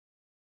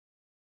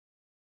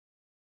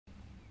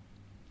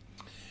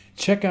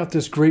Check out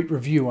this great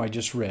review I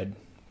just read.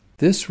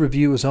 This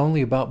review is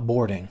only about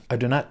boarding. I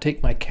do not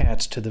take my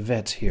cats to the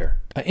vets here.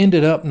 I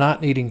ended up not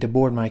needing to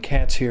board my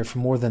cats here for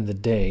more than the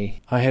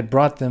day. I had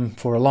brought them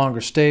for a longer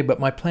stay, but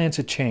my plans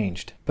had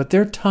changed. But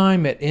their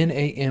time at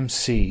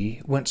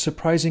NAMC went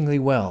surprisingly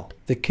well.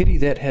 The kitty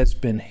that has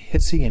been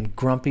hissy and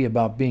grumpy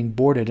about being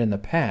boarded in the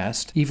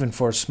past, even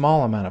for a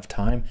small amount of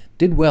time,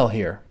 did well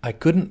here. I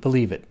couldn't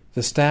believe it.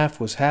 The staff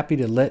was happy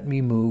to let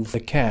me move the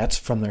cats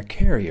from their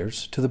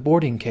carriers to the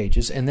boarding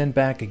cages and then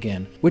back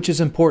again, which is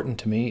important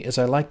to me as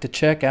I like to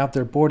check out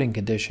their boarding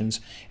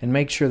conditions and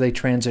make sure they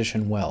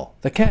transition well.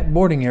 The cat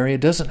boarding area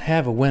doesn't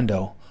have a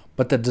window,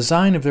 but the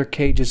design of their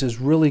cages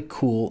is really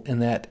cool in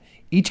that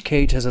each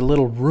cage has a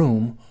little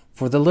room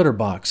for the litter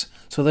box,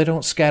 so they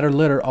don't scatter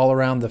litter all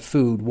around the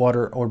food,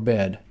 water, or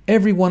bed.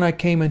 Everyone I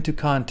came into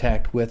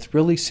contact with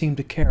really seemed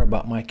to care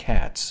about my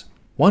cats.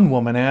 One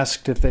woman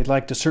asked if they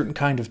liked a certain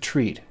kind of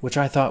treat, which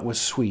I thought was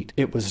sweet.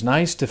 It was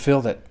nice to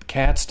feel that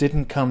cats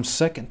didn't come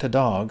second to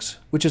dogs,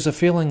 which is a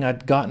feeling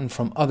I'd gotten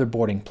from other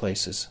boarding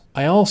places.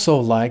 I also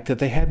liked that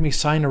they had me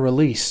sign a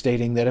release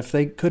stating that if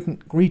they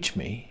couldn't reach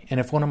me, and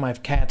if one of my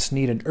cats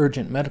needed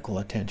urgent medical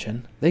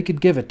attention, they could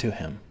give it to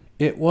him.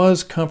 It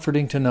was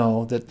comforting to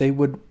know that they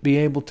would be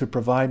able to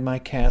provide my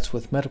cats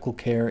with medical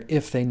care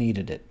if they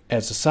needed it.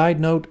 As a side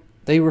note,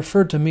 they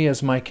referred to me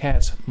as my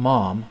cat's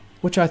mom,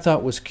 which I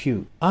thought was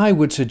cute. I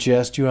would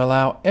suggest you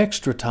allow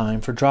extra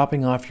time for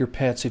dropping off your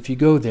pets if you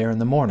go there in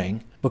the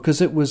morning,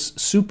 because it was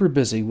super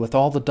busy with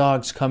all the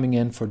dogs coming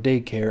in for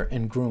daycare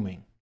and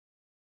grooming.